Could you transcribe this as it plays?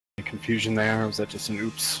confusion there, or was that just an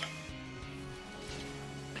oops?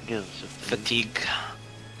 I think it was just Fatigue.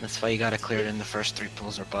 That's why you gotta clear it in the first 3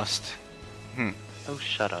 pulls or bust. Oh,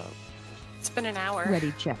 shut up. It's been an hour.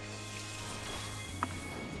 Ready, check.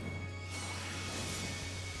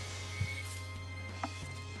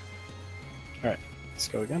 Alright, let's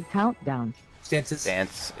go again. Countdown. Stances.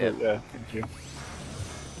 Dance. Oh, yeah, thank you.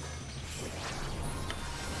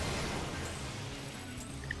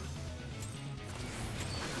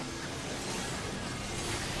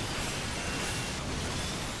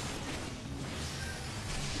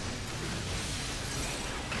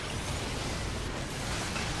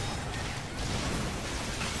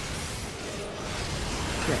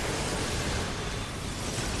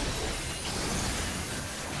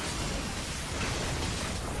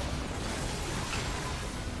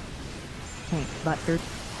 Tank buttered.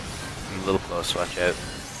 I'm a little close, watch out.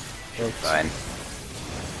 Oops. Fine.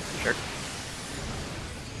 Sure.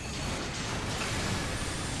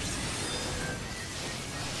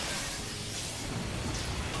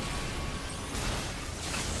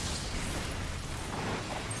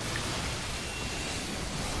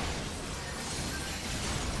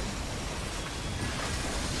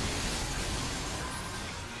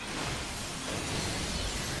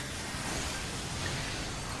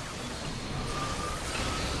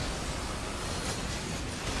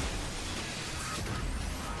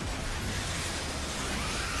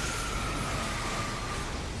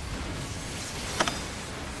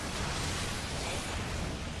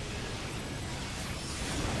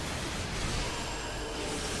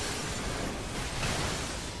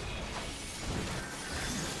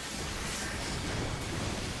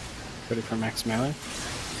 Ready for max melee?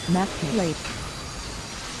 Max blade.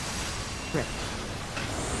 Trip.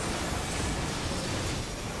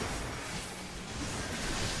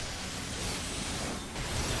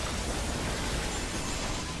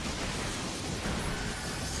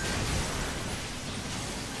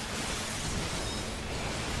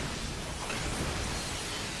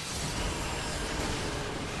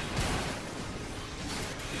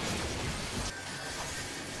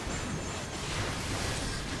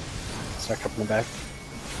 Stack up in the back.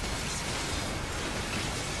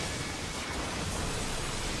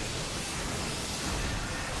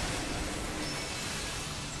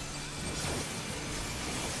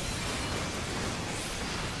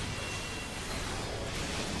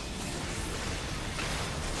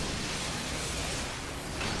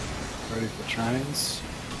 Ready for trines.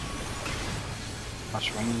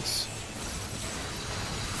 Watch wings.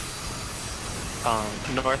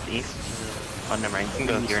 Northeast. Oh, never mind. You can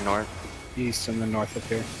go here north. East and then north up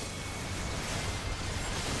here.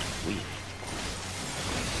 Sweet.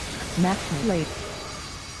 Max blade.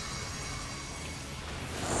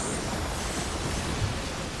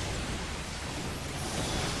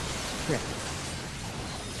 Trip.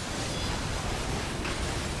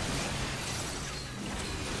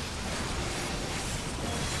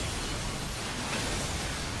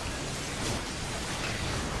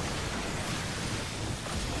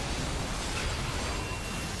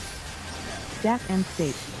 Stack and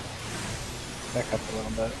state. Back up a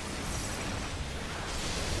little bit.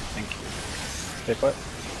 Thank you. Stay put.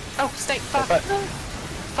 Oh, stay. Fuck. put.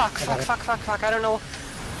 Fuck. I don't know.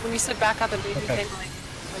 When you said back up, it made me Okay. think like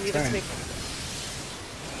I needed to Sorry. make.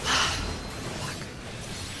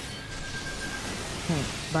 Tank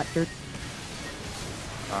buttered.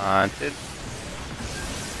 Haunted.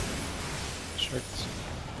 Shirts.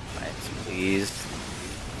 Nice, please.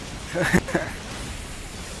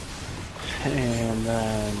 And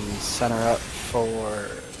then center up for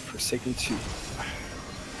Forsaken 2.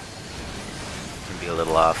 Can be a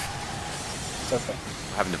little off. It's okay.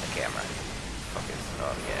 What happened to the camera? Focus.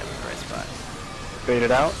 Oh yeah, I'm in the right spot. Bait it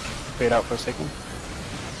out. Bait out Forsaken.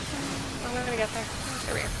 I'm gonna get there.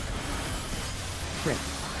 There we go. Trip.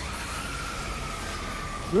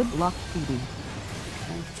 Good luck, CD.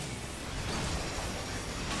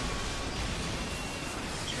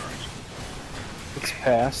 It's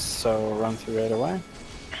passed, so run through right away.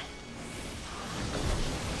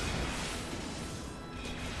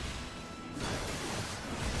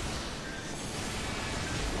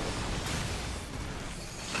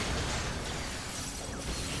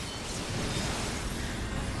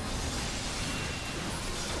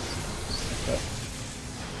 Okay.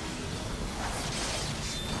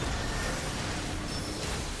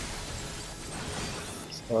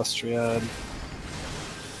 Celestiad.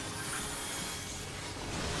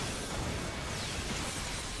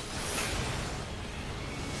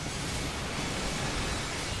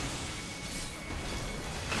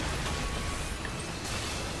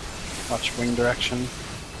 Watch wing direction.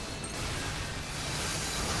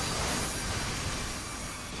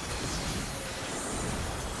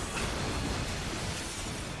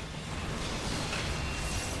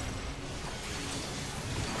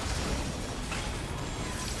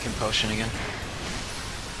 potion again.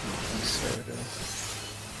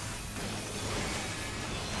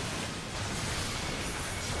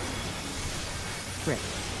 Crit.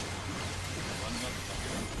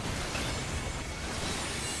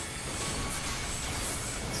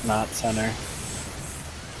 It's not center.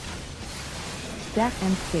 Stack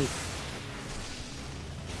and state.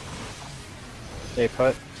 Stay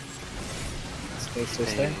put.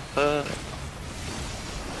 Stay.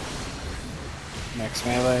 Next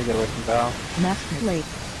melee, get away from Val. Master late.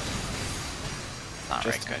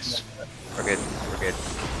 Alright, guys. We're good. We're good.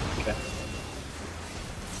 Okay.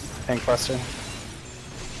 Tank Buster.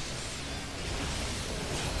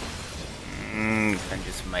 I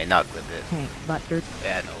just might not clip it. Tank buster.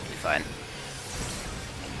 Yeah, no, we'll be fine.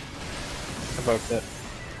 Evoked it.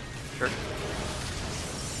 Sure.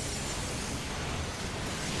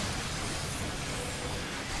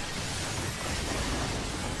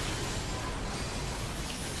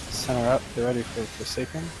 Center up, get ready for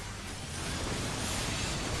Forsaken.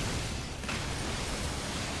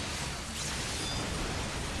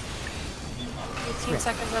 Eighteen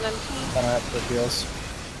seconds on MP. Center up for heals.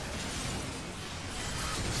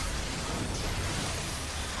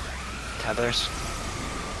 Tethers.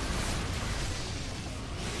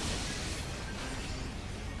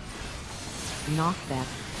 Knockback.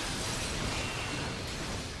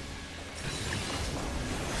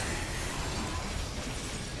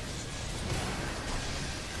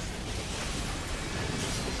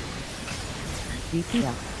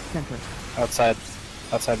 DPL. Center. Outside.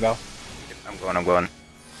 Outside Val. I'm going.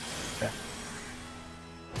 Okay.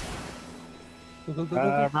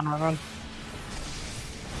 Run.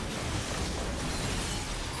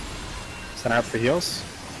 Center up for heals.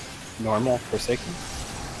 Normal, Forsaken.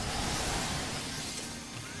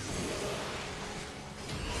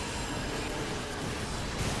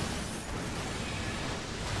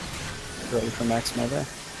 Ready for max melee.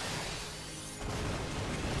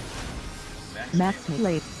 Max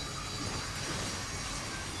late.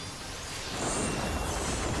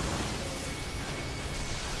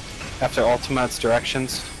 After Ultima, it's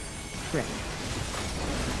directions. Crit.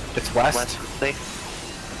 It's west West is safe.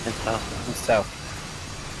 And south. and south.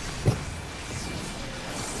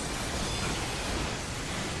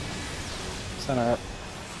 Center up.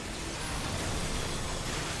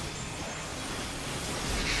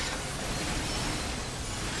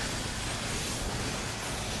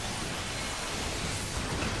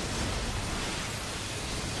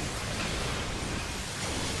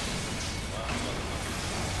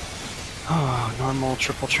 Oh, normal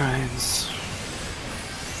triple trines.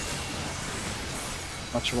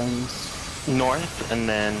 Watch your wings. North and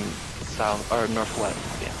then south or northwest.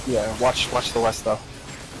 Yeah. Yeah, watch the west though.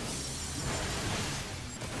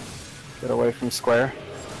 Get away from square.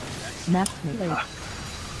 Max late.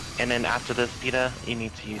 And then after this, Vita, you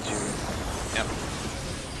need to use your. Yep.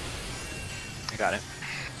 I got it.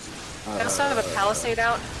 I also have a palisade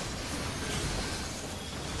out.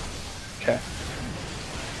 Okay.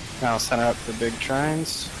 Now center up for big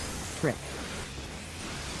trines. Crit.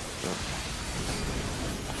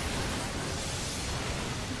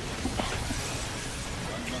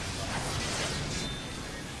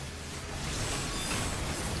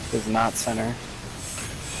 Is not center.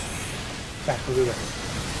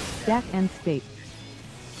 Stack and state.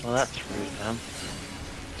 Well, that's rude, man.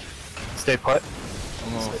 Stay put.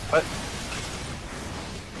 Stay put.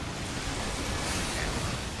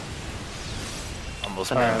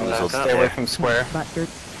 Almost Alright, bamboozled. back up. Stay away from square. Buster.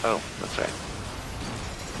 Oh, that's right.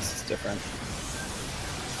 This is different.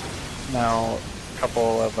 Now, a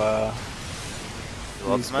couple of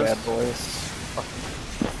these Ultimas? bad boys.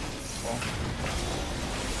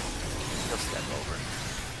 He'll step over.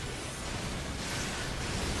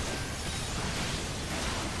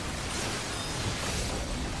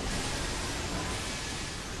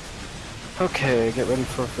 Okay, get ready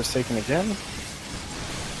for Forsaken again.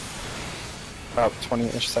 About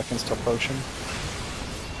 20-ish seconds till potion.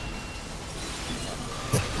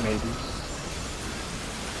 Maybe.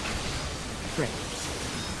 Crit.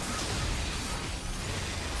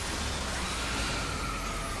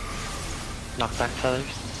 Knockback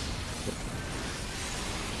feathers.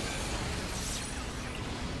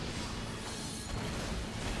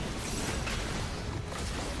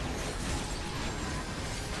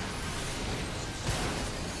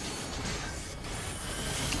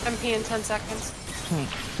 MP in 10 seconds. Tank.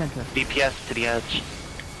 Center. DPS to the edge.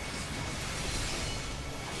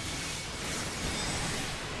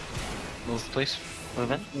 Move, please.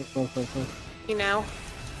 Move in. You know.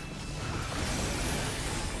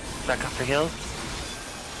 Back up for heals.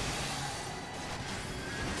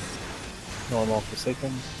 Normal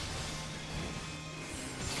Forsaken.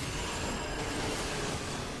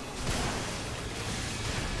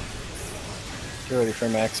 You ready for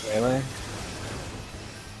max melee?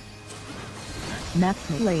 Max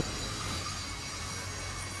melee.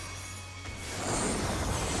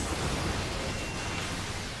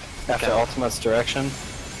 After Okay. Ultima's direction?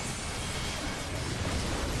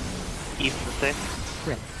 East to 6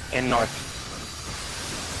 Crit. and north.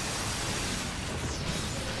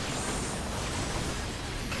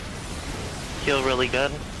 Heal really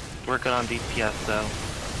good. Working on DPS though.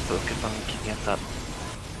 Focus on keeping us up.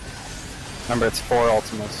 Remember, it's 4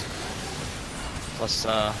 Ultimas. Plus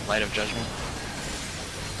Light of Judgment.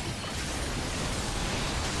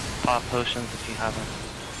 Pop potions if you haven't.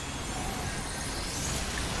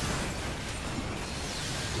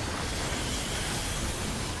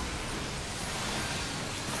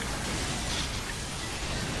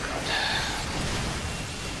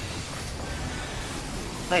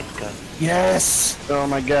 Nice gun. Yes! Oh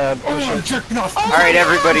my god. Oh, I'm jerking off! Alright,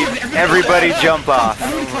 everybody jump off.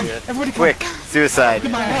 Everybody come! Quick, suicide.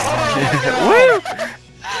 Woo!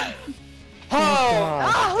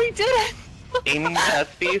 Oh, we did it! Aiming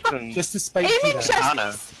chest piece and Just to spite Aiming you. chest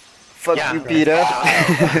Katana. Fuck Yeah. you, Peter. Oh,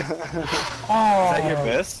 Is that your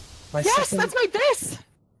best? my Yes, second, that's my best!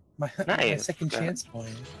 my Nice. second chance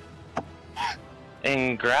point.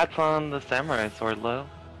 And congrats on the samurai sword, Lo.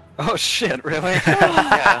 Oh shit, really?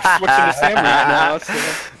 Yeah. Switching to samurai now. So...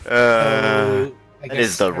 So, I That guess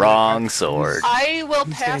is the everyone- wrong sword. I will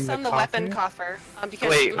Who's pass getting the on the weapon coffer? coffer, because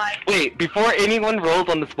Wait, my... wait, before anyone rolls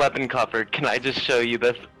on this weapon coffer, can I just show you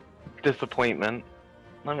this disappointment?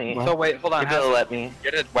 Let me. So wait, hold on. You're gonna let me.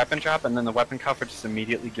 Get a weapon drop and then the weapon coffer just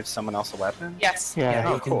immediately gives someone else a weapon? Yes. Yeah,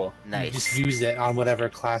 Oh, you can cool. Nice. just use it on whatever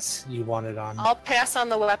class you want it on. I'll pass on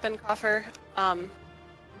the weapon coffer,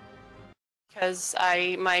 because I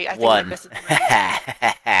think my One. best is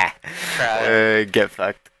Get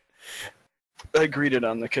fucked. I greeted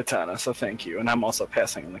on the katana, so thank you. And I'm also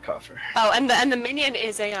passing on the coffer. Oh, and the minion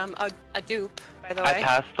is a dupe, by the I way.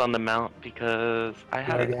 passed on the mount because I You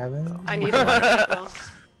had already it. have it? I need one as well.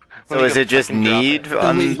 So Let me is go it just fucking drop need it.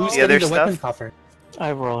 on Wait, who's the getting other the weapon stuff? coffer?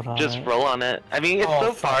 I rolled on Just it. roll on it. I mean, it's Oh,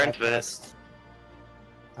 so fuck, far I into it. passed.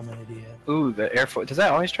 I'm an idiot. Ooh, the air force. Does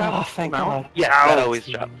that always drop? Oh, thank Mount? God. Yeah, that always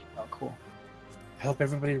Ow. drops. Oh, cool. I hope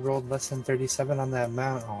everybody rolled less than 37 on that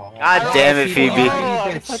mount. Oh. God damn it, Phoebe. Oh,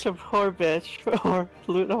 I'm such a poor bitch. Or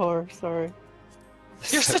loot whore, sorry.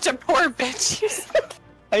 You're such a poor bitch. You said-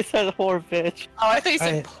 I said whore bitch. Oh, I thought you said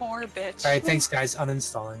Alright. poor bitch. Alright, thanks guys,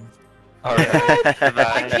 uninstalling. Alright.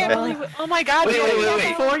 I can't believe it. Oh my god, Wait, you wait, already wait,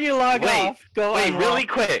 have Before you log Wait, off, go Wait, unlock.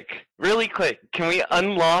 really quick. Can we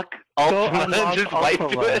unlock Ultima and unlock just wipe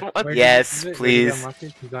Ultima. through it? Where did Yes, where did please. unlock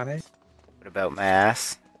it? You got it? What about my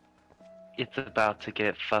ass? It's about to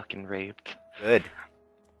get fucking raped. Good.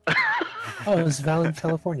 Oh, it was Valley,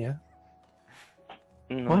 California.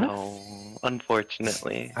 No,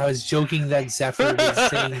 unfortunately. I was joking that Zephyr was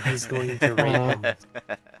saying he's going to rape him.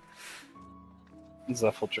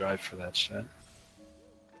 Zeph will drive for that shit.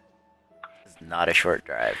 It's not a short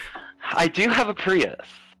drive. I do have a Prius.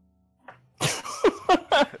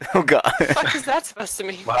 Oh god. What the fuck is that supposed to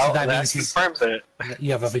mean? Well, So that that means he's- confirms it.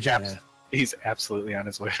 You have a vagina. He's absolutely on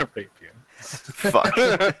his way to rape you. Fuck.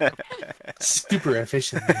 Super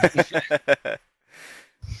efficient.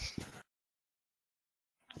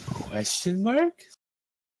 Question mark?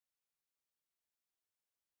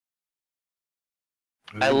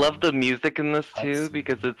 I love the music in this too That's-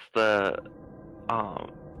 because it's the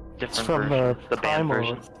It's different from the versions, the band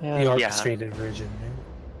version. primals. The Yeah. orchestrated version,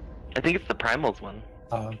 right? I think it's the Primals one.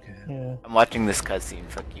 Oh, okay. Yeah. I'm watching this cutscene,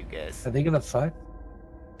 fuck you guys. Are they gonna fuck?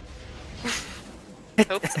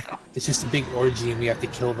 Hope so. It's just a big orgy and we have to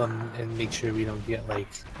kill them and make sure we don't get, like,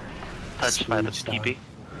 Touched by the Scrooged on. PB.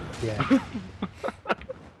 yeah.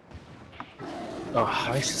 Oh,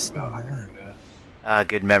 I should smell that. Ah,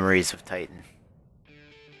 good memories of Titan.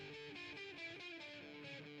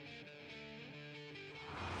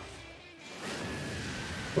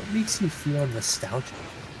 What makes you feel nostalgic?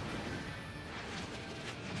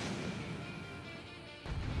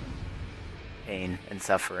 Pain and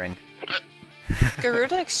suffering.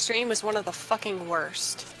 Garuda Extreme was one of the fucking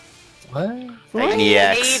worst. What? Titany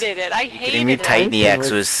I X. hated it. I You kidding me? hated it. Titany It X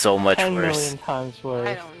was was so much 10 worse. million times I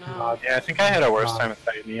worse. don't know. Yeah, I think I had a worse time with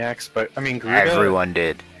Titan EX, but I mean, Garuda, Everyone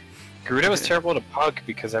did. Garuda was terrible to pug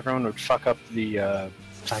because everyone would fuck up the,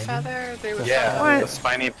 Tiny? Feather, they would yeah, fuck up. the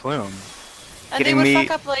spiny plume. And they Kidding would me?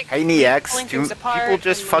 fuck up like Tiny X, pulling two, things apart people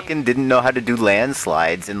just and, like- fucking didn't know how to do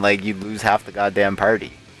landslides and like you'd lose half the goddamn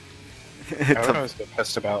party. I would always get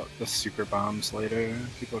pissed about the super bombs later.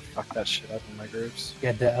 People would fuck that shit up in my groups. You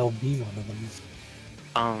had the LB one of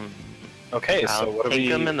them. Okay, so I'll what do take we...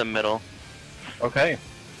 them in the middle. Okay.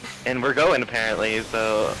 And we're going apparently,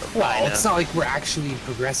 so Well, it's not like we're actually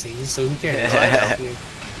progressing, so who cares?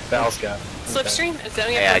 Val's got it. Slipstream? Is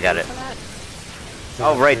that Yeah, I got it. for that?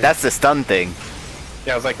 Oh right, that's the stun thing.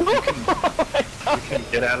 Yeah, I was like, you can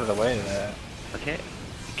get out of the way of that. okay.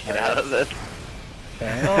 Get out of this.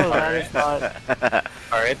 Okay. Oh, that is not.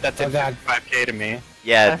 Alright, that did Oh, God. 5k to me.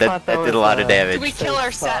 Yeah, I that thought that did a was, lot of uh, damage. Did we kill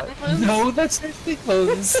our satin plumes? No, that's actually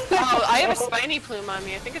close. Oh, I have a spiny plume on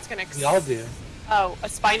me. I think it's gonna. We all do. Oh, a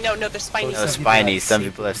spine? No, they're spiny. No, Some spiny. people Some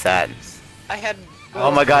have people have satins. I had. Oh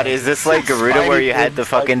my god, is this like Garuda where you had to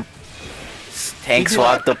fucking tank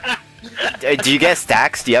swap the... Do you get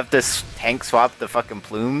stacks? Do you have to tank swap the fucking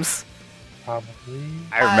plumes? Probably.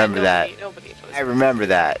 I remember that. Nobody knows. I remember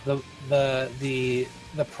that. The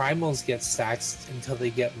primals get stacks until they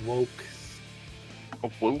get woke.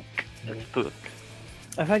 Woke.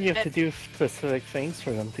 I thought you have to do specific things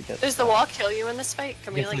for them to get. Does the wall kill you in this fight?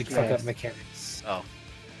 Can we You have to like? like fuck up mechanics. Oh.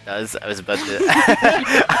 Does? I was about to...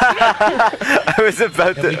 I was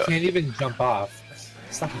about And we to... can't even jump off.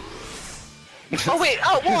 Stop. Oh wait.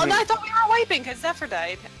 Oh well, no, I thought we were wiping because Zephyr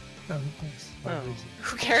died. No, who cares? Why would you?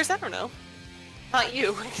 Who cares? I don't know. Not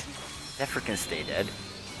you. Zephyr can stay dead.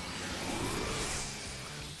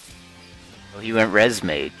 Well, he went res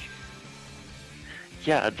mage.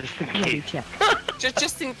 Yeah, just in case.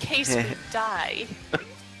 just in case we die.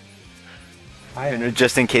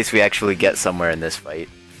 Just in case we actually get somewhere in this fight.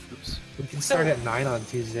 Oops. We can start at 9 on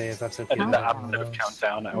Tuesday if that's okay. I did the opposite of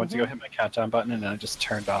countdown. I went to go hit my countdown button and I just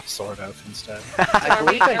turned off Sword Oath instead. Are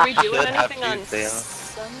we doing should have anything on Tuesday off.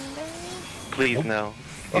 Sunday? Please no.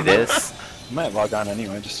 Do this. I might log on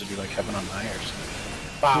anyway just to do like Heaven on High or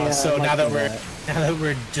something. Wow, Yeah, so I might now that do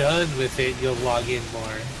we're that. done with it, you'll log in more.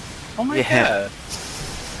 Oh my Yeah. god.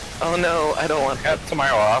 Oh no, I don't want I got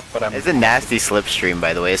tomorrow off, but I'm... It's a nasty slipstream,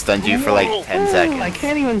 by the way. It stuns you for like 10 seconds. I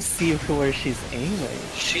can't even see where she's aiming.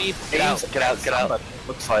 She Get out, get out, get out.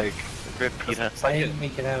 Looks like... Rip Peta. It's I like didn't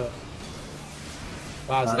make it out.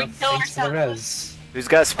 Wow, We thanks kill for the res. Who's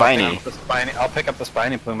got spiny? I'll pick up the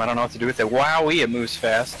spiny plume. I don't know what to do with it. Wowee, it moves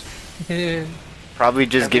fast. Probably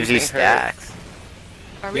just gives you Everything hurts. stacks.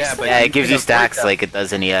 Are we Yeah, still- but Yeah, you it gives can you avoid stacks that. like it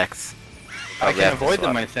does in EX. I Probably can have to avoid swap.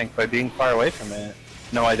 them, I think, by being far away from it.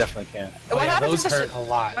 No, I definitely can't. Oh, What yeah, happens those if hurt a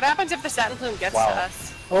lot. What happens if the satin plume gets Wow. to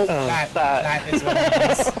us? Oh, that. that is what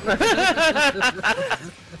happens.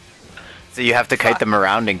 So you have to kite them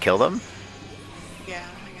around and kill them? Yeah,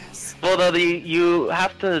 I guess. Well, though, you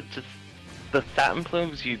have to just... The satin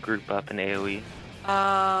plumes you group up in AoE.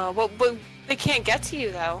 Well, they can't get to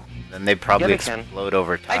you though. Then they probably Yeah, they can. explode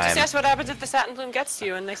over I just time. asked what happens if the satin plume gets to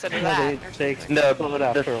you, and they said Yeah, that. they No, explode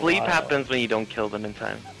after the a sleep while. happens when you don't kill them in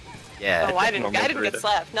time. Yeah. Oh, I didn't normal get Garuda.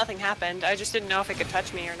 slapped. Nothing happened. I just didn't know if it could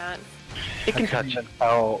touch me or not. It can touch.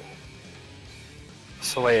 How...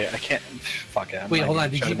 So wait, I can't... Fuck it. I'm Wait, not hold on,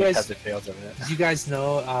 even did trying you to make guys- heads or tails of it. Did you guys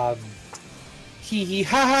know, hee hee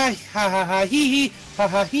ha ha ha ha ha hee hee ha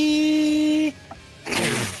ha hee?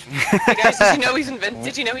 Hey guys, did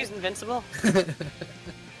you know he's invincible?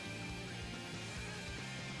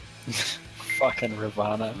 Fucking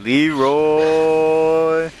Ravana.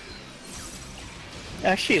 Leroy! I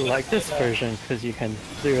actually like this version because you can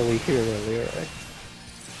clearly hear the lyrics.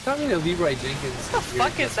 Not really Leroy Jenkins. What the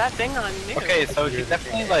fuck is that thing on me? Okay, so he's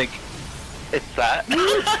definitely like... It's that.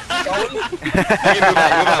 Move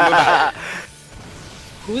out.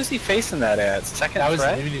 Who is he facing that at? Second That was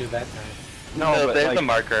threat? limited at that time. No, but there's like... a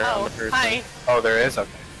marker on Oh, the person. hi. Oh, there is? Okay.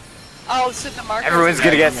 Oh, so the marker. Everyone's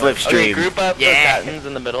gonna get Okay, slipstream. group up Yeah. the satins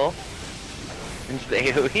in the middle. Into the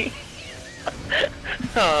AoE.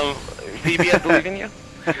 Phoebe, I believe in you.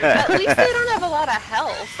 At least they don't have a lot of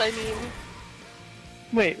health. I mean,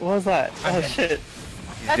 Wait, what was that? Oh Okay. shit.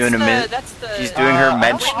 that's doing a min- that's the. She's doing her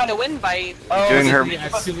mensch. Win to win bite. Doing her-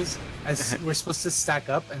 As soon as we're supposed to stack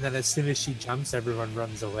up, and then as soon as she jumps, everyone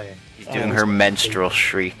runs away. She's doing her menstrual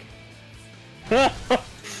shriek.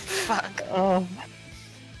 Fuck. Oh,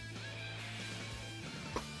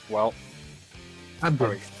 Well, I'm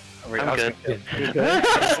good. I'm good. you're good?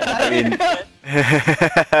 I mean,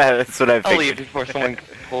 that's what I I'll figured. leave before someone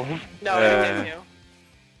pulls. No, Uh, I didn't.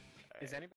 is anybody...